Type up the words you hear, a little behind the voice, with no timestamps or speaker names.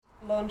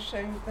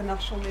launching the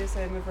National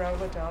Museum of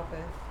Roller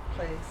Derby.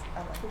 Please,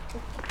 Ellie.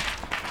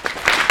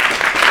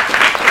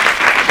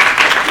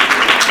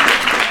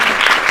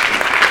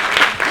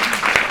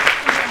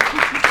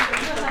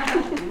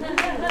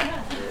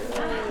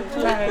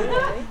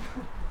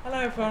 Hello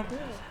everyone.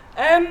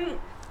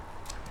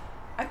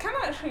 I can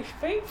actually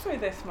speak through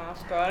this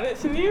mouse guard.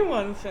 It's a new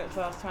one since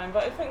last time,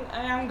 but I think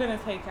I am going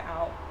to take it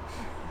out.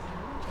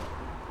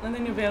 And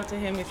then you'll be able to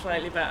hear me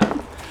slightly better.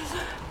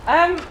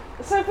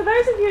 So for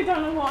those of you who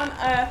don't know what on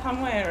earth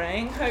I'm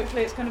wearing,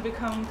 hopefully it's going to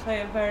become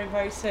clear very,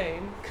 very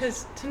soon,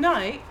 because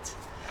tonight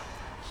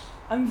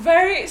I'm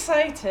very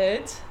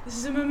excited. This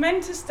is a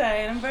momentous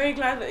day, and I'm very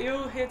glad that you're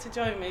all here to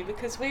join me,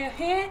 because we are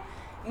here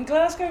in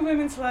Glasgow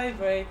Women's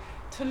Library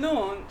to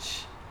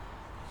launch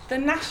the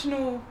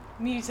National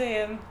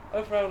Museum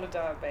of Roller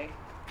Derby.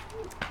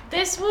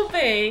 This will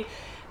be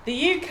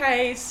the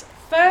UK's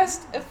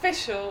first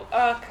official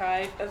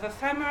archive of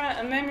ephemera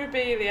and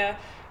memorabilia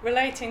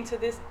relating to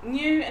this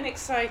new and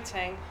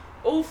exciting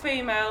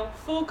all-female,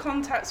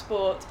 full-contact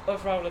sport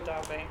of roller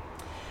derby.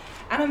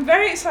 And I'm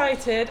very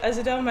excited, as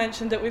Adele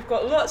mentioned, that we've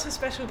got lots of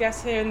special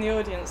guests here in the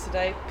audience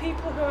today,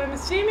 people who I'm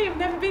assuming have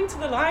never been to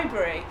the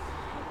library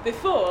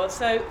before,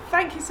 so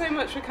thank you so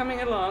much for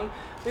coming along.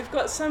 We've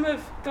got some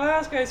of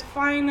Glasgow's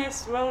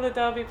finest roller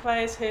derby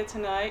players here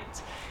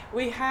tonight.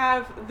 We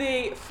have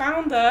the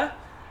founder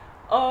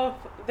of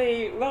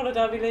the Roller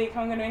Derby League,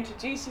 who I'm going to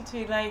introduce you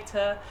to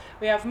later.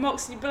 We have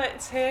Moxie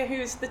Blitz here,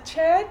 who's the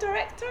chair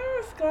director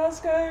of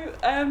Glasgow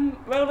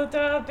Roller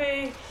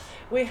Derby.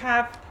 We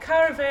have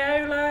Cara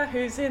Viola,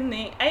 who's in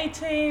the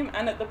A-team,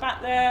 and at the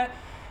back there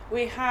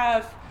we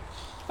have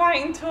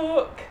Fighting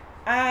Talk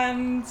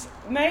and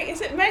Meg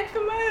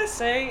for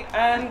Mercy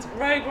and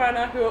Rogue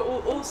Runner, who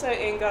are also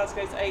in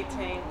Glasgow's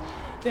A-team,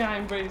 the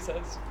Iron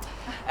Bruisers.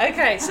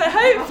 Okay, so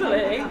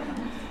hopefully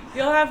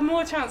you'll have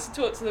more chance to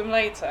talk to them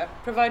later,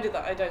 provided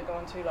that I don't go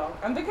on too long.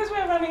 And because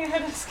we're running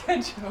ahead of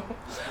schedule,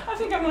 I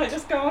think I might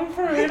just go on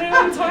for a really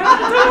long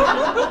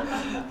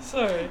time.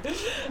 Sorry.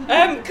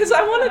 Because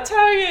I want to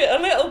tell you a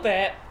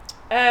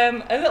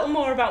little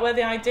more about where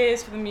the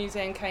ideas for the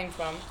museum came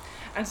from,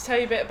 and to tell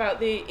you a bit about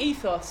the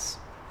ethos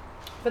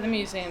for the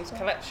museum's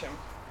collection.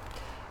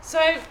 So,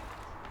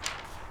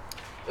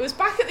 it was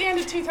back at the end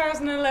of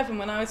 2011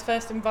 when I was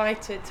first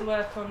invited to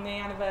work on the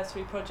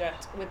anniversary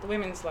project with the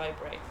Women's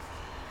Library.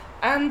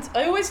 And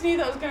I always knew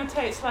that I was going to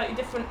take a slightly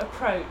different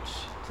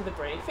approach to the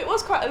brief. It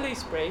was quite a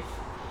loose brief,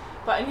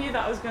 but I knew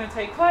that I was going to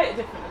take quite a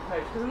different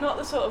approach, because I'm not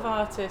the sort of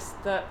artist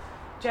that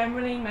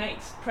generally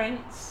makes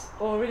prints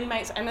or really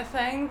makes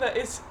anything that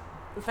is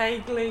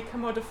vaguely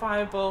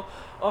commodifiable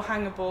or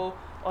hangable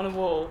on a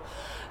wall.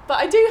 But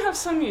I do have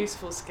some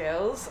useful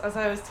skills, as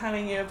I was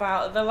telling you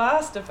about at the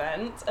last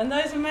event, and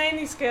those are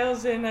mainly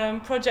skills in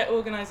project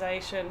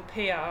organisation,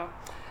 PR,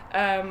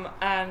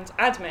 and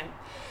admin.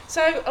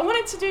 So I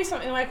wanted to do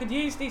something where I could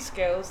use these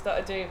skills that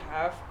I do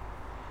have,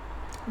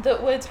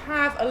 that would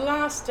have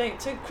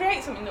to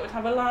create something that would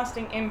have a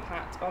lasting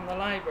impact on the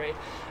library,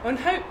 and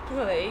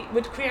hopefully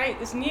would create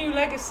this new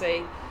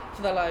legacy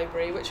for the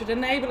library, which would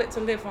enable it to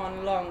live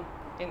on long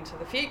into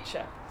the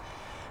future.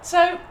 So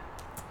I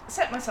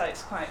set my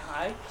sights quite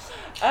high,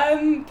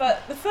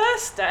 but the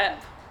first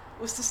step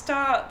was to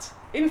start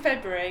in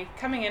February,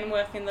 coming in and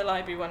working in the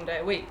library one day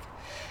a week.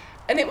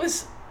 And it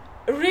was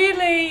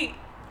really,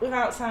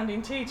 without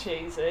sounding too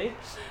cheesy,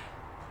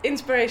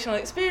 inspirational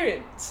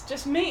experience.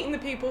 Just meeting the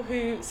people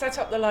who set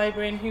up the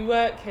library and who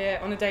work here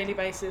on a daily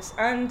basis,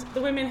 and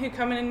the women who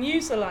come in and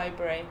use the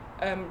library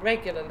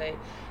regularly.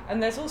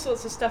 And there's all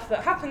sorts of stuff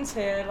that happens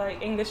here,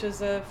 like English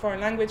as a foreign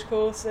language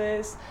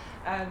courses,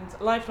 and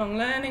lifelong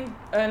learning,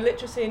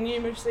 literacy and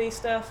numeracy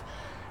stuff.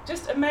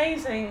 Just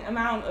amazing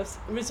amount of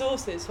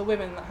resources for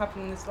women that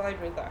happen in this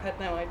library that I had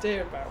no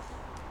idea about.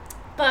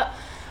 But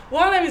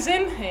while I was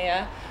in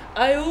here,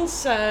 I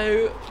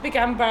also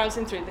began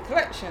browsing through the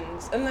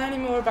collections and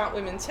learning more about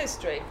women's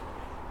history.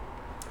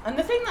 And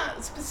the thing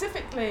that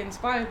specifically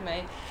inspired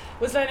me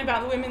was learning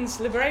about the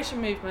women's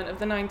liberation movement of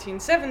the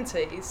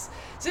 1970s.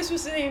 So this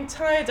was the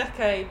entire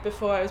decade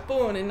before I was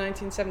born in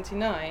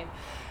 1979.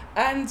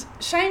 And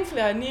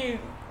shamefully, I knew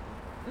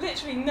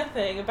literally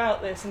nothing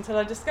about this until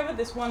I discovered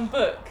this one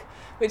book,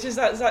 which is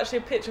actually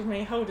a picture of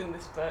me holding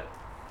this book.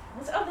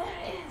 I said, oh, there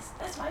it is,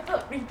 that's my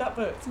book, read that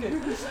book, it's good.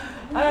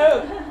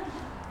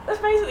 That's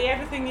basically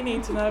everything you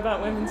need to know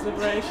about women's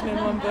liberation in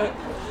one book.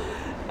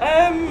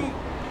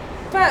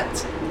 But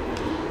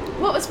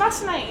what was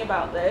fascinating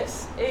about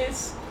this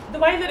is the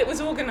way that it was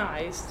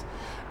organised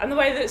and the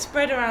way that it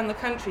spread around the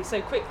country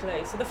so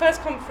quickly. So the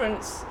first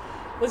conference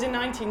was in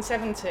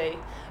 1970,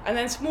 and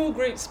then small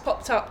groups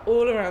popped up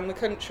all around the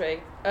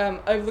country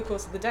over the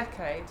course of the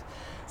decade.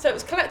 So it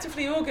was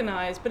collectively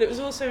organised, but it was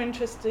also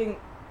interesting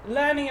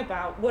learning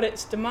about what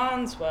its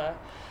demands were.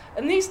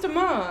 And these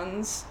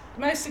demands,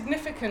 most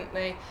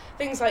significantly,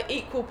 things like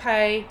equal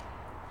pay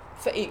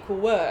for equal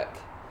work,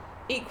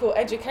 equal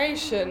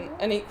education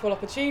and equal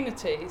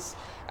opportunities,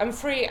 and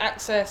free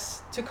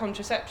access to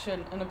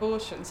contraception and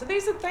abortion. So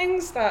these are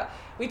things that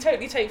we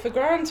totally take for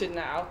granted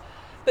now,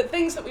 but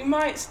things that we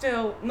might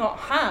still not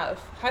have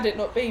had it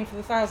not been for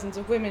the thousands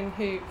of women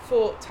who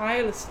fought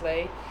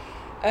tirelessly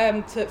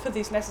for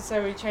these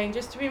necessary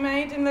changes to be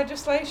made in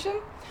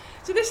legislation.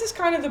 So this is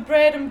kind of the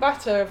bread and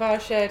butter of our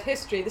shared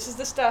history. This is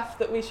the stuff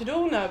that we should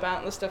all know about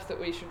and the stuff that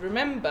we should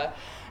remember.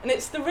 And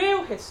it's the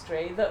real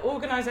history that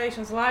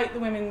organisations like the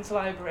Women's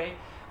Library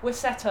were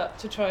set up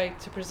to try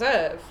to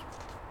preserve.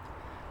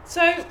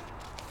 So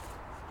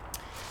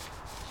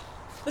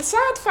the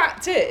sad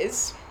fact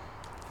is,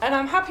 and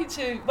I'm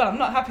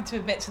not happy to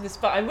admit to this,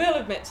 but I will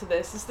admit to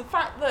this, is the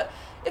fact that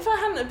if I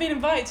hadn't have been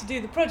invited to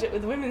do the project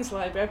with the Women's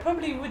Library, I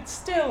probably would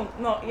still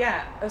not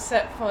yet have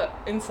set foot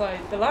inside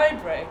the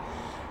library.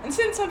 And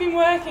since I've been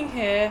working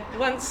here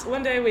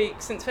one day a week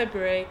since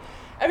February,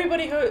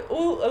 everybody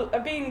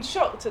have been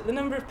shocked at the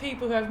number of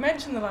people who I've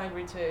mentioned the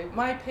library to,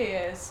 my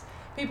peers,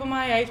 people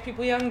my age,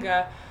 people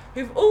younger,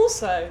 who've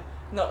also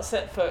not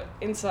set foot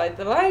inside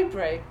the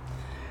library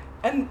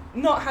and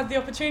not had the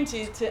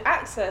opportunity to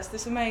access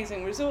this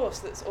amazing resource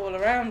that's all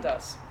around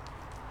us.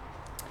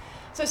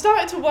 So I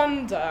started to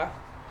wonder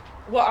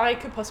what I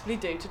could possibly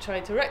do to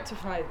try to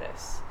rectify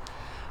this.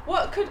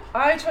 What could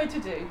I try to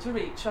do to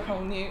reach a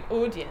whole new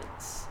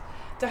audience,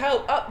 to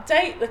help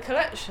update the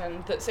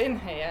collection that's in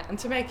here and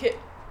to make it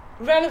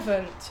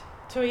relevant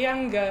to a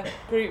younger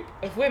group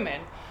of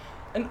women,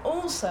 and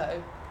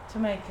also to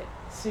make it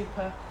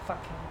super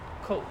fucking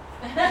cool.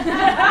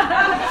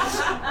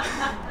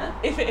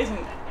 If it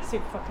isn't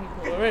super fucking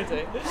cool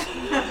already.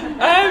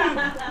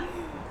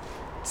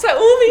 So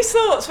all these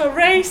thoughts were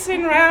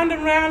racing round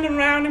and round and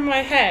round in my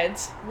head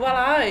while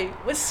I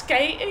was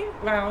skating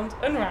round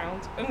and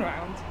round and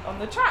round on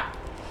the track,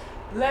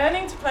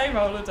 learning to play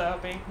roller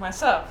derby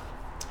myself.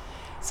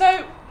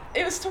 So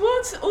it was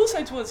towards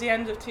the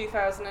end of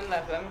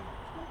 2011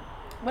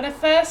 when I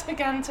first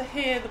began to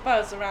hear the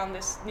buzz around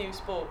this new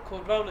sport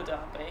called roller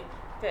derby.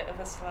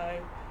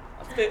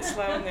 A bit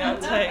slow on the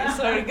uptake,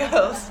 sorry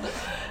girls.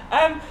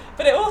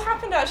 But it all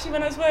happened actually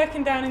when I was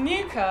working down in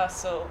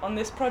Newcastle on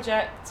this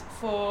project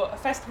for a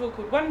festival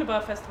called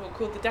Wonderbar Festival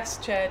called the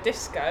Desk Chair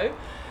Disco.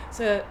 It's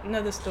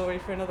another story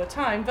for another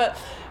time. But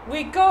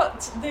we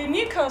got the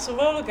Newcastle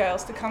Roller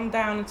Girls to come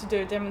down and to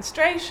do a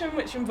demonstration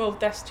which involved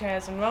desk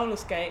chairs and roller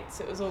skates.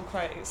 It was all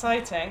quite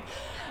exciting.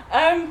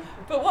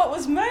 But what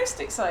was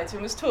most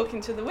exciting was talking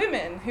to the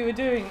women who were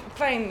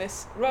playing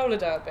this roller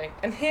derby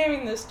and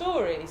hearing their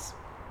stories.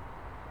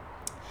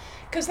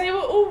 Because they were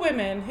all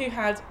women who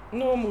had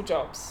normal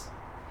jobs,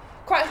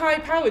 quite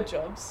high-powered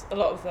jobs, a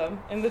lot of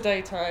them, in the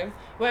daytime,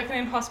 working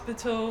in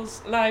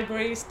hospitals,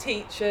 libraries,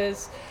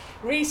 teachers,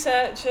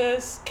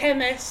 researchers,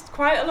 chemists.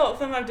 Quite a lot of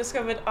them I've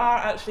discovered are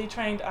actually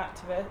trained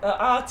archivists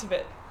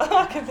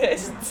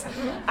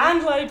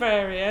and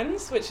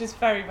librarians, which is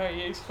very,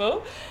 very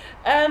useful.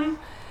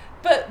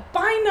 But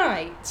by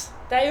night,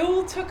 they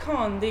all took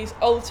on these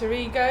alter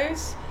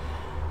egos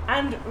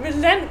and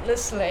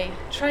relentlessly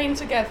trained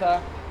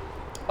together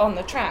on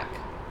the track.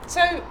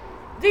 So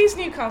these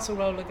Newcastle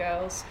roller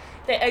girls,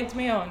 they egged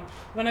me on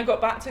when I got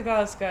back to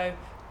Glasgow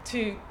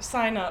to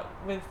sign up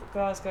with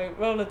Glasgow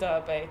Roller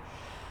Derby.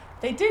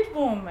 They did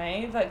warn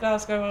me that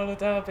Glasgow Roller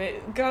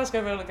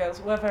Girls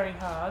were very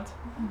hard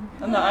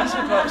and that I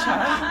should watch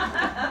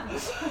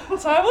out.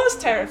 So I was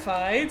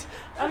terrified,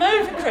 and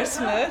over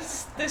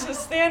Christmas, this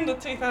was the end of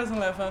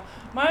 2011,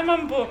 my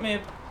mum bought me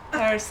a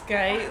pair of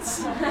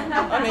skates on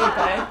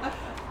eBay.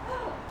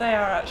 They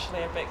are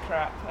actually a bit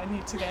crap. I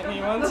need to get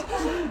new ones.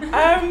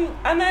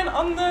 And then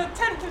on the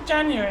 10th of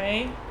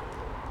January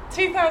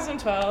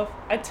 2012,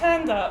 I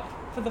turned up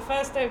for the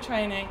first day of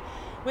training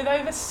with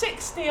over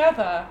 60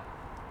 other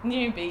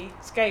newbie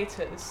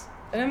skaters.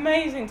 An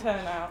amazing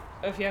turnout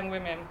of young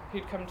women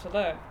who'd come to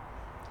learn.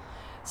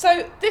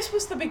 So this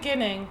was the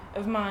beginning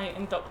of my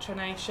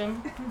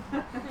indoctrination.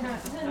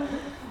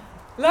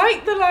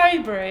 Like the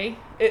library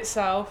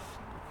itself,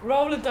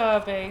 roller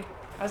derby,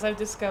 as I've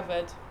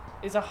discovered,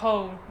 is a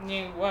whole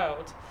new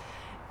world.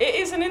 It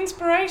is an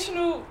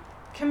inspirational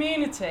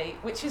community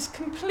which is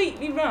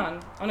completely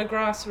run on a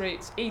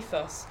grassroots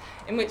ethos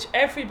in which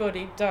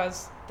everybody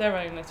does their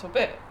own little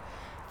bit.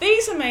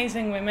 These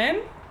amazing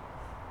women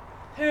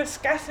who are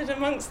scattered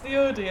amongst the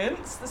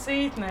audience this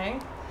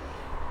evening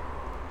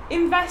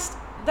invest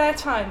their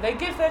time, they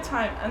give their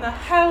time and a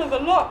hell of a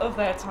lot of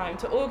their time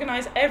to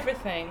organise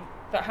everything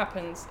that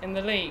happens in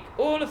the league,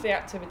 all of the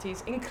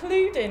activities,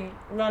 including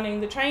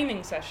running the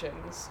training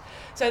sessions,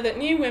 so that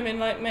new women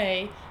like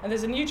me, and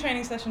there's a new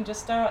training session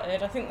just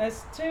started, I think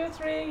there's 2 or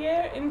 3 a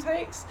year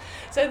intakes,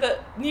 so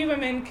that new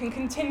women can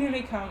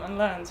continually come and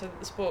learn so that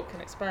the sport can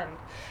expand.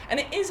 And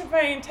it is a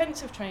very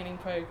intensive training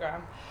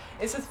programme.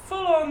 It's a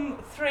full-on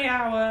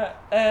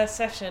 3-hour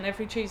session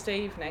every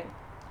Tuesday evening.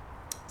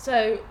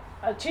 So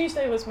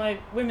Tuesday was my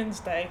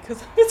women's day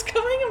because I was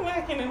coming and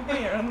working in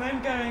here and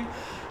then going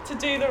to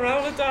do the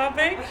roller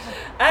derby.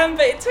 But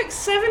it took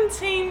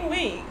 17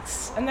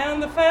 weeks, and then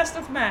on the 1st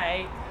of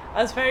May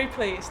I was very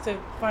pleased to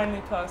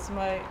finally pass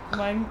my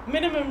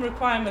minimum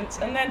requirements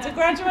and then to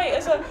graduate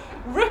as a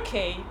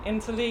rookie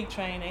into league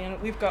training,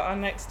 and we've got our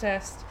next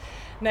test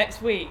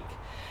next week.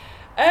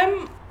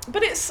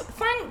 But it's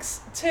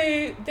thanks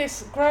to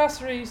this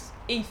grassroots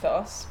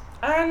ethos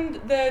and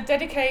the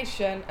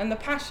dedication and the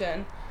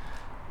passion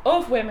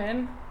of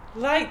women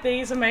like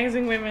these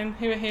amazing women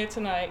who are here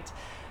tonight.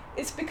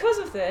 It's because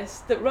of this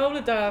that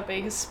roller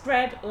derby has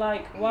spread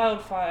like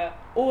wildfire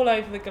all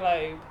over the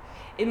globe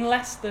in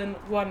less than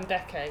 1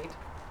 decade.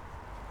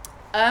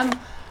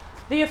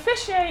 The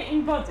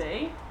officiating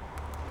body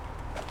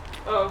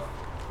of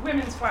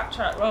Women's Flat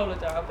Track Roller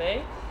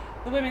Derby,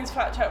 the Women's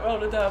Flat Track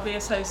Roller Derby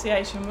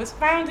Association, was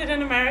founded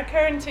in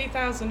America in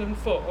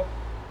 2004.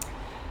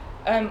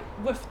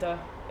 WFDA,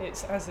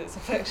 as it's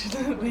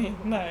affectionately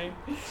known.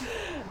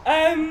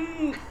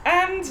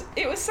 And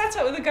it was set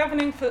up with a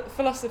governing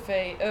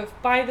philosophy of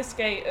by the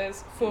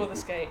skaters, for the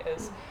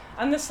skaters.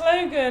 And the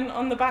slogan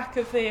on the back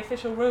of the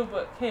official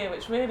rulebook here,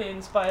 which really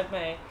inspired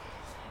me,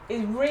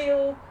 is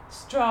real,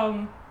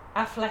 strong,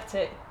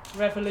 athletic,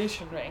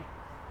 revolutionary.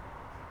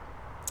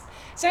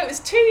 So it was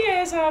 2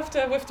 years after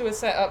WFDA was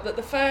set up that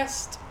the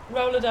first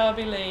roller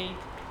derby league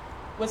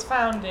was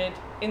founded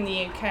in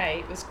the UK.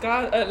 It was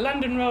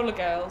London Roller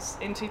Girls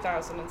in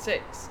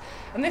 2006.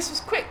 And this was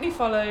quickly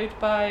followed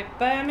by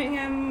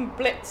Birmingham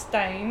Blitz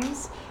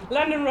Dames,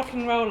 London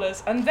Rocking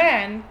Rollers, and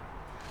then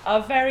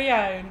our very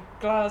own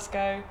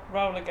Glasgow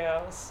Roller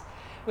Girls,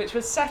 which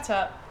was set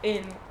up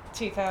in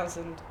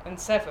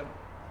 2007.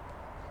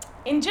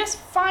 In just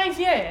 5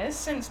 years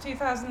since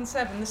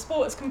 2007, the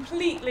sport has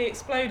completely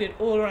exploded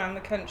all around the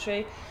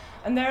country,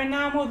 and there are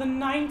now more than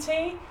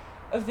 90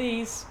 of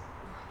these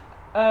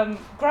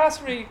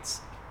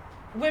grassroots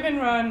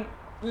women-run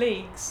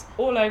leagues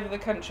all over the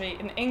country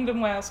in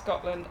England, Wales,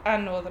 Scotland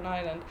and Northern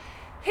Ireland.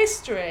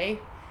 History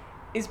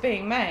is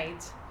being made,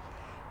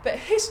 but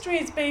history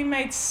is being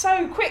made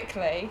so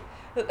quickly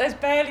that there's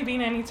barely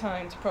been any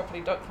time to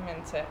properly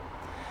document it.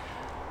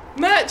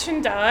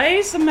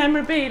 Merchandise and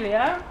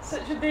memorabilia,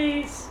 such as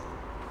these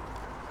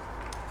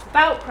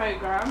bout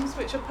programmes,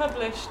 which are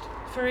published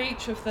for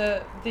each of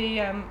the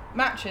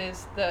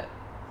matches that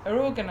are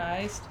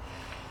organised,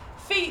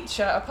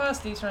 I'll pass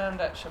these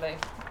around actually,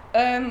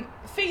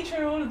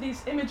 feature all of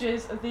these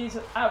images of these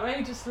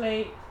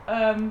outrageously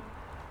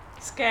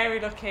scary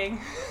looking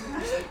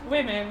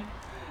women.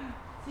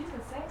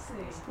 Super sexy.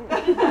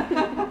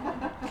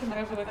 Can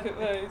have a look at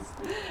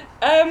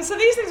those. So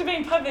these things are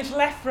being published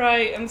left,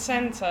 right and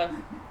centre,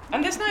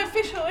 and there's no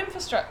official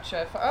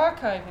infrastructure for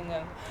archiving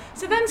them.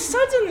 So then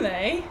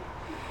suddenly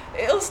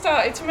it all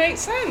started to make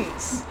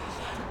sense.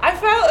 I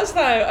felt as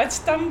though I'd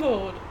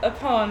stumbled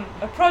upon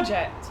a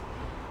project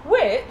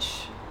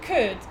which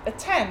could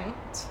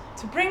attempt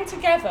to bring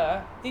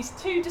together these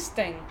two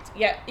distinct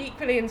yet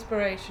equally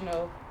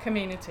inspirational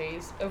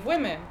communities of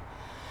women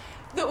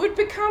that would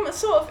become a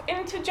sort of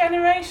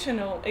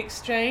intergenerational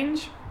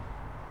exchange,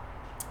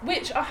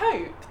 which I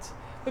hoped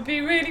would be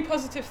a really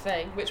positive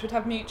thing, which would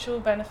have mutual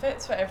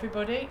benefits for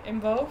everybody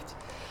involved.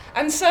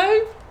 And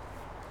so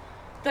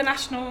the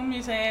National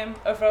Museum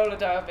of Roller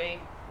Derby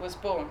was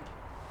born.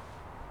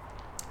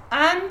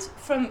 And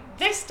from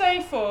this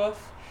day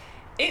forth,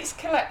 its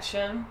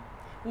collection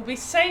will be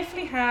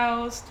safely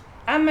housed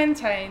and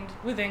maintained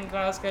within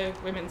Glasgow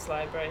Women's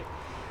Library.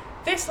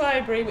 This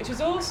library, which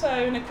is also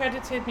an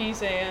accredited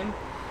museum,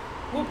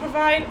 will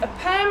provide a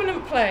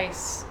permanent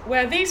place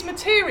where these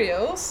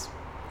materials,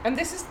 and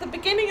this is the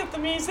beginning of the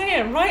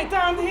museum, right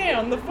down here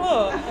on the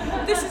floor.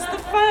 This is the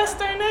first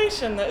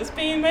donation that is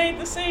being made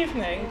this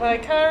evening by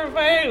Cara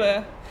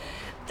Viola.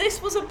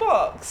 This was a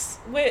box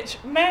which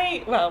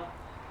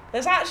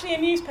there's actually a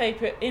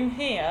newspaper in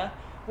here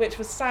which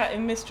was sat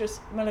in Mistress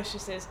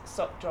Malicious's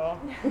sock drawer.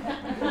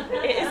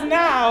 It is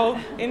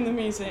now in the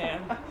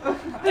museum.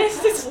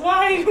 This is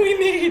why we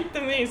need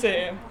the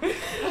museum.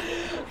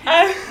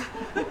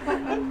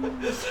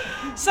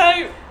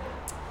 So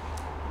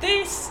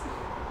these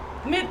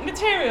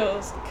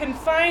materials can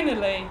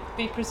finally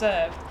be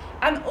preserved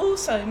and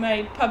also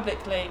made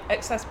publicly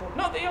accessible.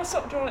 Not that your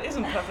sock drawer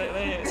isn't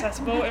publicly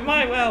accessible, it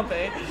might well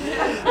be.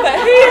 But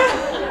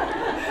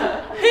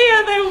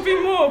here they will be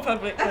more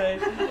publicly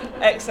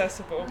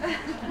accessible.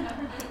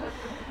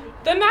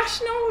 The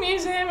National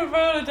Museum of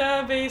Roller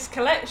Derby's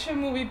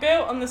collection will be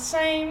built on the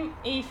same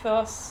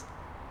ethos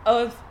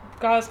of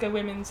Glasgow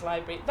Women's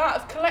Library, that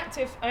of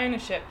collective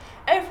ownership.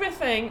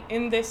 Everything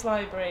in this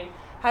library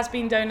has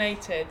been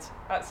donated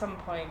at some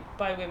point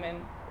by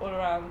women all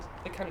around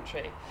the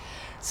country.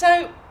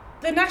 So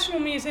the National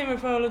Museum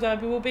of Roller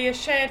Derby will be a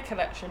shared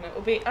collection, it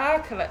will be our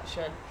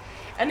collection,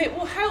 and it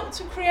will help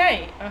to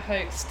create, I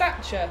hope,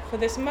 stature for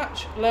this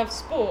much loved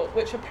sport,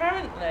 which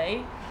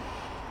apparently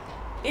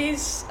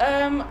is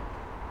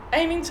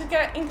aiming to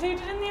get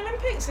included in the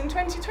Olympics in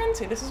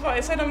 2020. This is what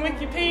it said on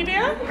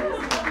Wikipedia.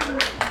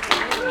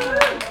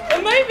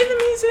 And maybe the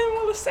museum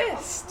will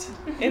assist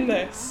in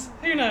this,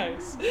 who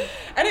knows.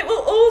 And it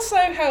will also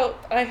help,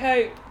 I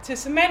hope, to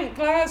cement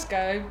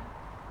Glasgow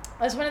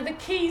as one of the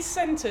key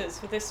centres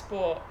for this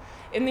sport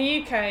in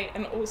the UK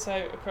and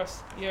also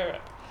across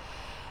Europe.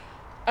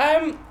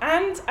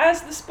 And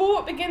as the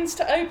sport begins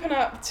to open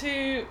up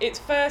to its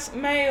first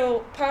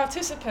male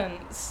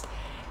participants,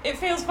 it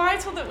feels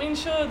vital that we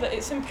ensure that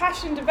its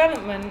impassioned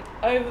development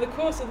over the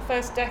course of the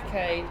first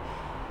decade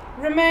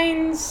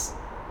retains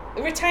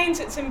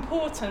its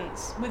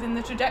importance within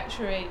the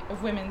trajectory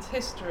of women's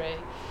history.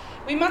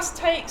 We must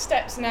take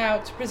steps now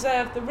to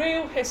preserve the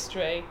real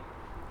history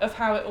of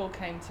how it all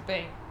came to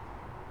be.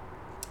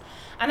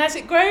 And as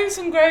it grows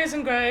and grows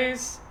and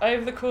grows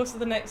over the course of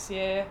the next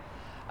year,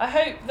 I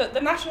hope that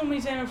the National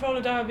Museum of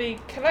Roller Derby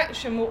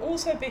collection will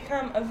also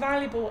become a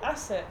valuable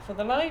asset for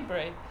the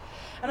library.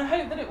 And I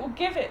hope that it will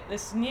give it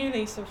this new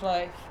lease of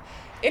life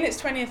in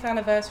its 20th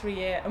anniversary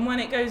year and when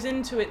it goes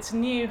into its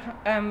new,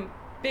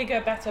 bigger,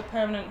 better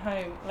permanent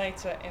home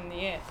later in the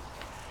year.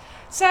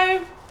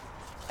 So,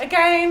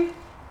 again,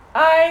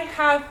 I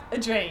have a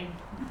dream.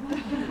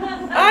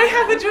 I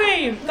have a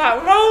dream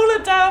that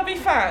roller derby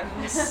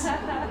fans,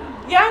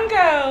 young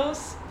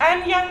girls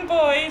and young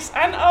boys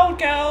and old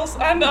girls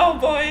and old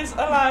boys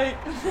alike,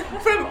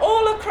 from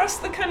all across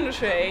the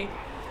country,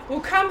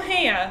 will come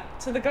here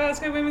to the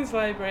Glasgow Women's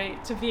Library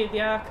to view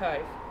the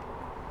archive.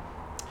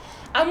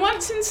 And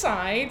once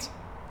inside,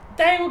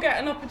 they will get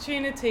an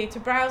opportunity to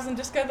browse and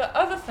discover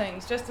other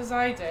things, just as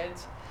I did,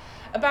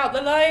 about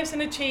the lives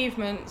and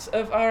achievements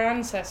of our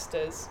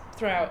ancestors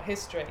throughout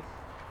history.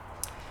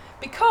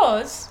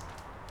 Because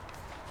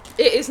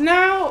it is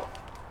now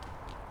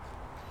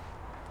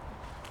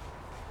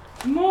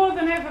more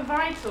than ever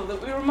vital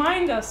that we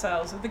remind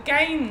ourselves of the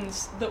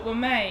gains that were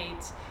made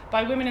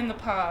by women in the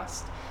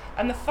past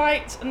and the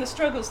fight and the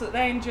struggles that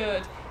they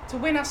endured to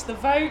win us the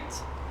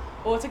vote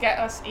or to get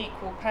us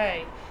equal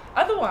pay.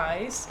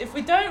 Otherwise, if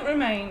we don't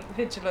remain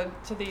vigilant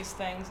to these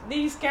things,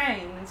 these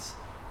gains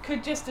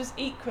could just as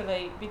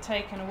equally be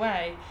taken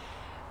away.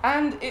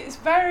 And it's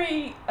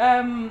very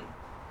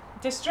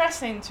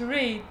distressing to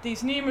read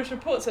these numerous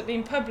reports that have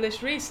been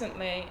published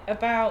recently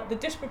about the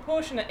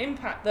disproportionate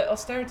impact that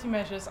austerity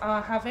measures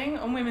are having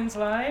on women's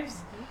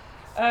lives.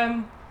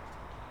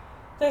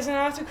 There's an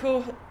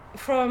article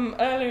from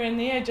earlier in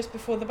the year, just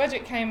before the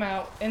budget came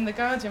out, in The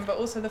Guardian, but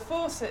also the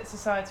Fawcett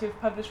Society have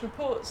published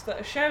reports that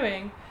are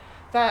showing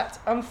that,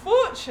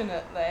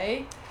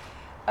 unfortunately,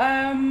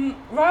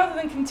 rather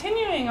than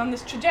continuing on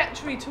this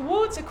trajectory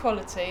towards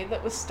equality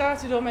that was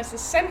started almost a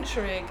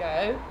century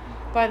ago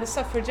by the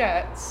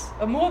suffragettes,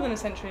 or more than a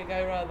century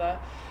ago rather,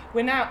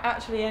 we're now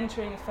actually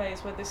entering a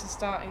phase where this is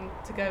starting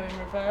to go in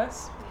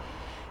reverse.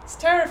 It's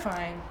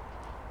terrifying.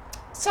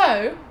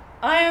 So,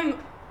 I am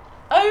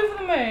over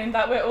the moon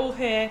that we're all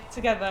here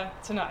together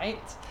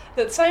tonight,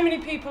 that so many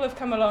people have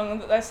come along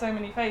and that there's so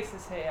many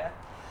faces here.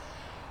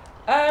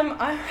 I'm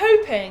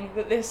hoping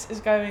that this is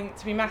going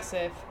to be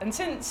massive, and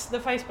since the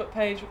Facebook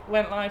page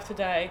went live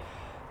today,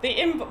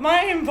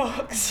 my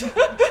inbox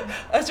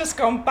has just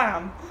gone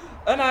bam,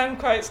 and I'm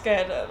quite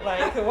scared at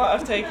what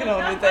I've taken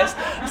on with this.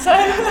 So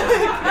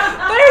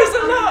there is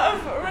a lot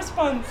of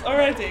response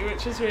already,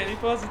 which is really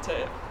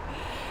positive.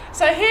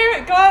 So here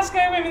at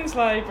Glasgow Women's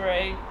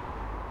Library,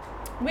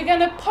 we're going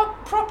to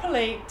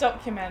properly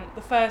document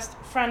the first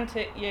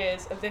frantic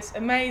years of this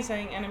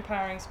amazing and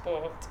empowering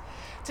sport,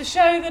 to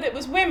show that it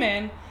was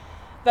women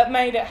that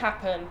made it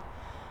happen.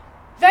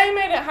 They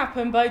made it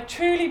happen by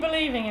truly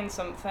believing in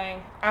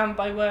something and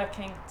by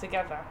working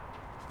together.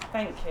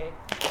 Thank you.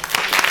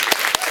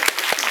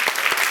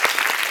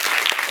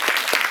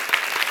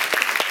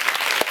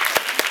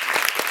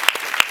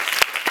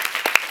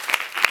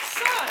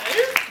 So,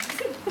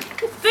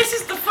 this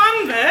is the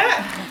fun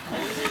bit,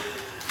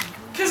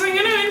 because I'm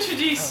going to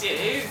introduce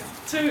you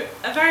to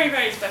a very,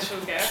 very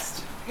special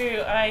guest who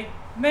I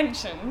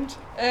mentioned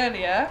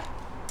earlier.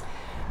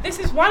 This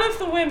is one of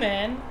the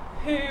women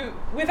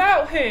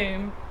without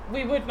whom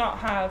we would not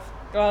have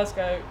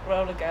Glasgow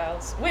Roller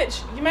Girls,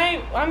 which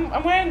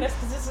I'm wearing this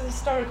because this is a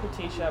historical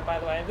t-shirt, by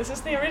the way. This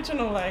is the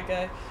original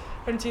logo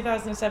from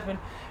 2007,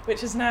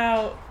 which is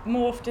now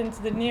morphed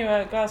into the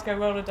newer Glasgow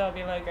Roller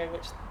Derby logo,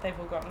 which they've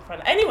all got in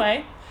front.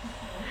 Anyway,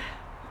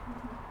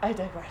 I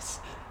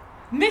digress.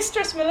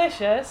 Mistress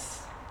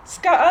Malicious,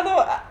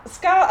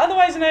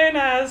 otherwise known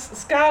as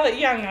Scarlett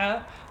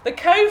Younger, the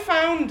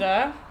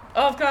co-founder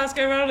of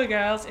Glasgow Roller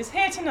Girls, is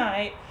here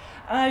tonight.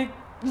 I'd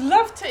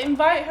love to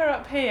invite her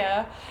up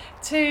here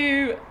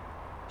to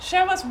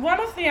show us one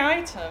of the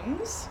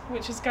items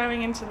which is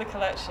going into the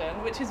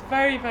collection, which is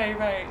very, very,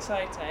 very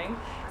exciting.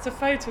 It's a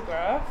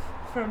photograph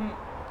from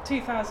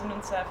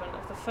 2007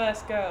 of the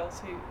first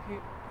girls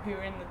who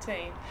were in the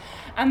team.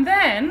 And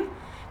then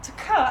to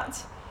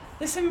cut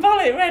the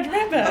symbolic red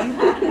ribbon,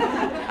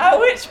 at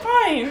which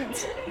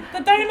point the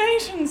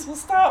donations will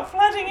start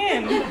flooding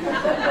in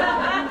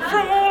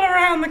from all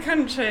around the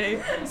country.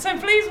 So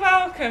please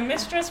welcome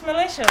Mistress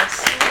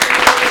Malicious.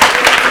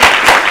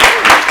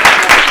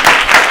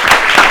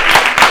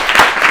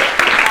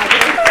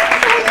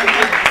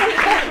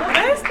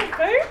 Where's the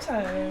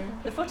photo?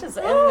 The photo's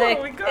in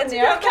the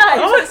archive.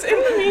 Oh, it's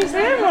in the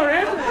museum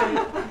already.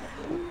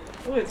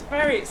 Oh, it's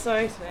very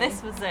exciting.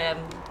 This was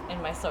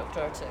in my sock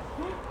drawer too.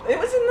 It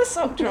was in the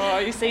sock drawer,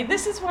 you see.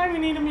 This is why we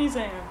need a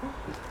museum.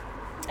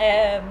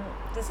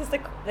 This is the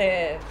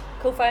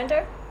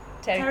co-founder,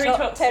 Terry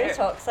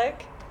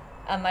Toxic,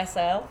 and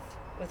myself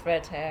with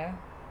red hair.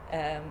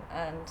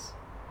 and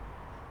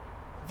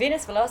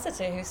Venus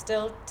Velocity, who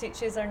still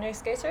teaches our new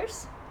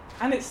skaters.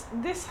 And it's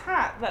this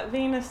hat that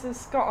Venus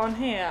has got on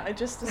here, I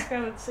just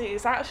discovered,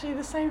 is actually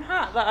the same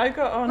hat that I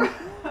got on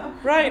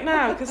right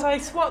now, because I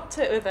swapped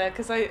it with her,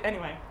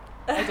 anyway,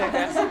 I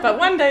digress. But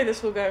one day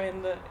this will go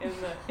in the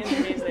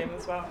museum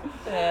as well.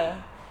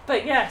 Yeah.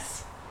 But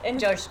yes. In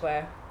George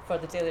Square for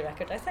the Daily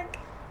Record, I think.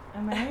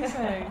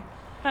 Amazing.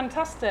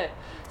 Fantastic.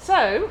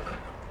 So,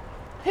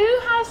 who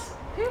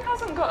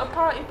hasn't got a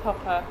party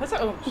popper? Has it?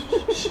 Oh,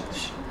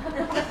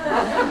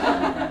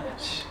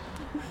 shh.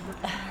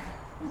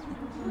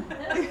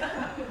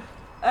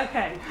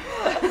 Okay.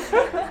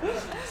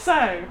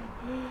 So,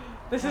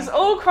 this is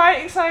all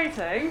quite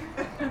exciting.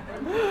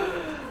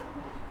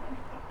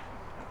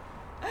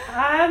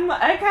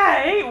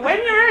 Okay, when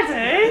you're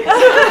ready,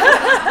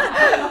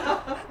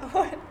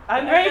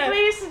 I'm very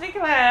pleased to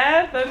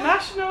declare the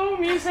National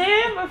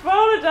Museum of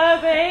Roller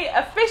Derby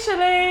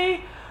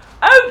officially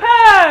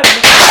open!